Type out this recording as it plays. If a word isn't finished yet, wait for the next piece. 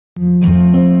Hi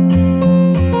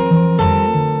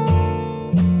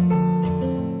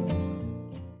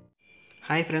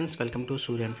friends, welcome to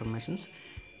Surya informations.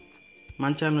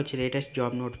 మన channel వచ్చి latest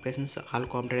job notifications, all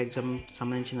competitive exam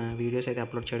సంబంధించిన videos అయితే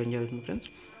upload చేయడం జరుగుతుంది ఫ్రెండ్స్.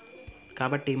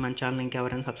 కాబట్టి మన ఛానల్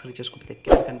ఇంకెవరైనా సబ్స్క్రైబ్ చేసుకుంటే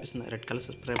కింద కనిపిస్తుంది రెడ్ కలర్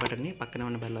సబ్స్క్రైబ్ బటన్ని, పక్కనే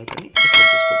ఉన్న బెల్ ఐకాన్ని సబ్స్క్రైబ్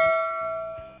చేసుకోండి.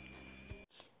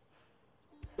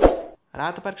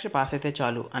 రాత పరీక్ష పాస్ అయితే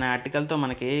చాలు అనే ఆర్టికల్తో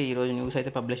మనకి ఈరోజు న్యూస్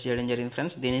అయితే పబ్లిష్ చేయడం జరిగింది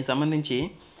ఫ్రెండ్స్. దీనికి సంబంధించి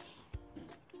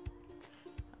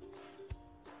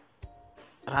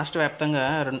రాష్ట్ర వ్యాప్తంగా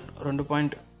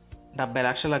 2.70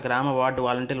 లక్షల గ్రామ వార్డు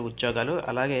వాలంటీర్ల ఉద్యోగాలు,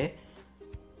 అలాగే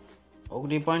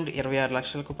 1.26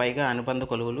 లక్షలకు పైగా అనుబంధ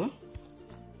కొలువులు,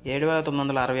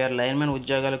 7,966 లైన్మెన్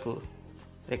ఉద్యోగాలకు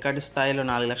రికార్డు స్థాయిలో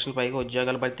 4 లక్షల పైగా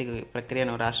ఉద్యోగాల భర్తీ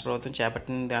ప్రక్రియను రాష్ట్ర ప్రభుత్వం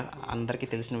చేపట్టింది అందరికీ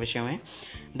తెలిసిన విషయమే.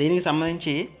 దీనికి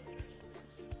సంబంధించి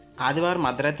ఆదివారం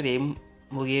అర్ధరాత్రి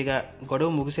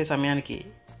గడువు ముగిసే సమయానికి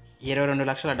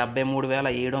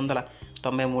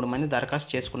 22,73,793 మంది దరఖాస్తు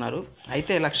చేసుకున్నారు.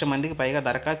 అయితే 1,00,000 మందికి పైగా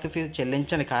దరఖాస్తు ఫీజు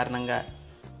చెల్లించని కారణంగా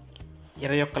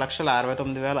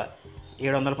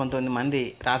 21,69,719 మంది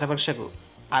రాత పరీక్షకు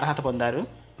అర్హత పొందారు.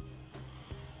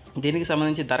 దీనికి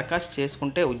సంబంధించి దరఖాస్తు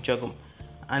చేసుకుంటే ఉద్యోగం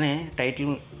అనే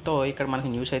టైటిల్తో ఇక్కడ మనకి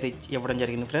న్యూస్ అయితే ఇవ్వడం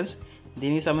జరిగింది ఫ్రెండ్స్.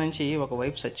 దీనికి సంబంధించి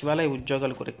ఒకవైపు సచివాలయ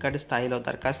ఉద్యోగాలకు రికార్డు స్థాయిలో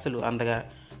దరఖాస్తులు అందగా,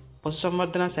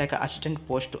 పశుసంవర్ధన శాఖ అసిస్టెంట్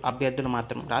పోస్టు అభ్యర్థులు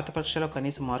మాత్రం రాత పరీక్షలో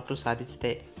కనీస మార్కులు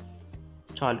సాధిస్తే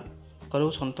చాలు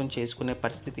కొలువు సొంతం చేసుకునే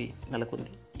పరిస్థితి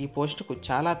నెలకొంది. ఈ పోస్టుకు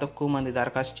చాలా తక్కువ మంది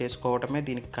దరఖాస్తు చేసుకోవడమే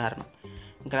దీనికి కారణం.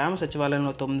 గ్రామ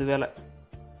సచివాలయంలో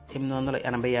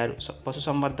 9,886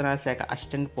 పశుసంవర్ధన శాఖ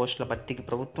అసిస్టెంట్ పోస్టుల భర్తీకి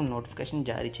ప్రభుత్వం నోటిఫికేషన్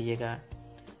జారీ చేయగా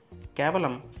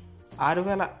కేవలం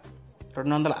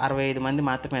 6,265 మంది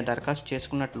మాత్రమే దరఖాస్తు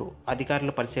చేసుకున్నట్లు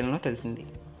అధికారుల పరిశీలనలో తెలిసింది.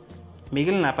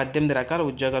 మిగిలిన 18 రకాల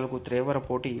ఉద్యోగాలకు తీవ్ర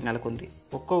పోటీ నెలకొంది.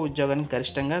 ఒక్కో ఉద్యోగానికి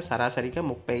గరిష్టంగా సరాసరిగా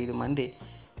 35 మంది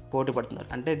పోటీ పడుతున్నారు.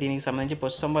 అంటే దీనికి సంబంధించి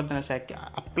పశుసంవర్ధన శాఖ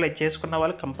అప్లై చేసుకున్న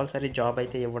వాళ్ళు కంపల్సరీ జాబ్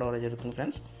అయితే ఇవ్వడం జరుగుతుంది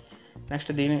ఫ్రెండ్స్.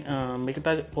 నెక్స్ట్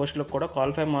మిగతా పోస్టులకు కూడా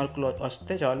క్వాలిఫై మార్కులు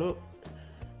వస్తే చాలు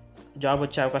జాబ్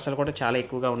వచ్చే అవకాశాలు కూడా చాలా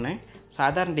ఎక్కువగా ఉన్నాయి.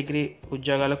 సాధారణ డిగ్రీ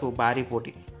ఉద్యోగాలకు భారీ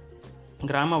పోటీ.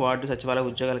 గ్రామ వార్డు సచివాలయ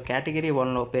ఉద్యోగాల కేటగిరీ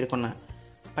 1లో పేర్కొన్న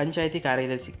పంచాయతీ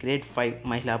కార్యదర్శి, గ్రేడ్ 5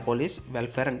 మహిళా police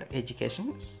welfare and education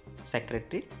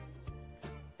secretary,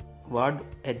 ward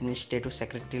administrative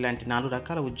secretary లాంటి 4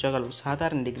 రకాల ఉద్యోగాలు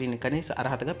సాధారణ డిగ్రీని కనీస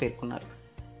అర్హతగా పేర్కొన్నారు.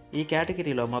 ఈ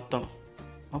కేటగిరీలో మొత్తం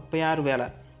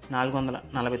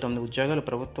 36,449 ఉద్యోగాలు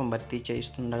ప్రభుత్వం భర్తీ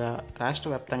చేస్తుండగా రాష్ట్ర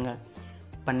వ్యాప్తంగా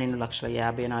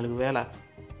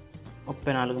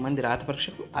 12,54,034 మంది రాత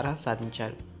పరీక్షకు అర్హత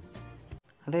సాధించారు.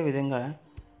 అదేవిధంగా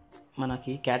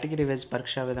మనకి కేటగిరీ వైజ్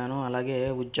పరీక్షా విధానం, అలాగే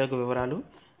ఉద్యోగ వివరాలు,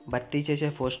 భర్తీ చేసే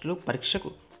పోస్టులు, పరీక్షకు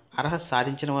అర్హత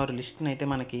సాధించిన వారు లిస్టుని అయితే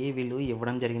మనకి వీళ్ళు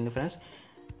ఇవ్వడం జరిగింది ఫ్రెండ్స్.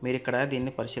 మీరు ఇక్కడ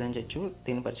దీన్ని పరిశీలించవచ్చు.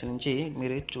 దీన్ని పరిశీలించి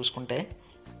మీరు చూసుకుంటే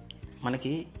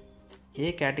మనకి ఏ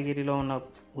కేటగిరీలో ఉన్న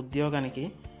ఉద్యోగానికి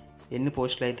ఎన్ని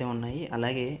పోస్టులు అయితే ఉన్నాయి,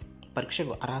 అలాగే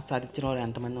పరీక్షకు అర్హత సాధించిన వారు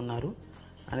ఎంతమంది ఉన్నారు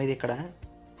అనేది ఇక్కడ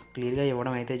క్లియర్గా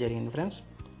ఇవ్వడం అయితే జరిగింది ఫ్రెండ్స్.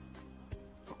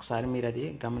 ఒకసారి మీరు అది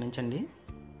గమనించండి.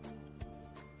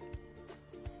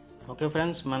 ఓకే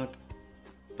ఫ్రెండ్స్, మన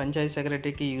పంచాయతీ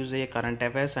సెక్రటరీకి యూజ్ అయ్యే current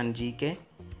affairs and GK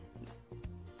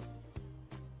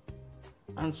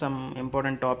and some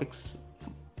important topics,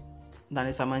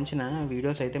 దానికి సంబంధించిన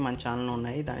వీడియోస్ అయితే మన ఛానల్లో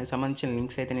ఉన్నాయి. దానికి సంబంధించిన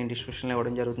లింక్స్ అయితే నేను డిస్క్రిప్షన్లో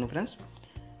ఇవ్వడం జరుగుతుంది ఫ్రెండ్స్.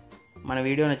 మన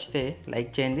వీడియో నచ్చితే లైక్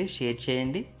చేయండి, షేర్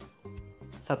చేయండి,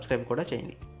 సబ్స్క్రైబ్ కూడా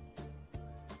చేయండి.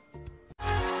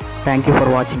 Thank you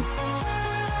for watching.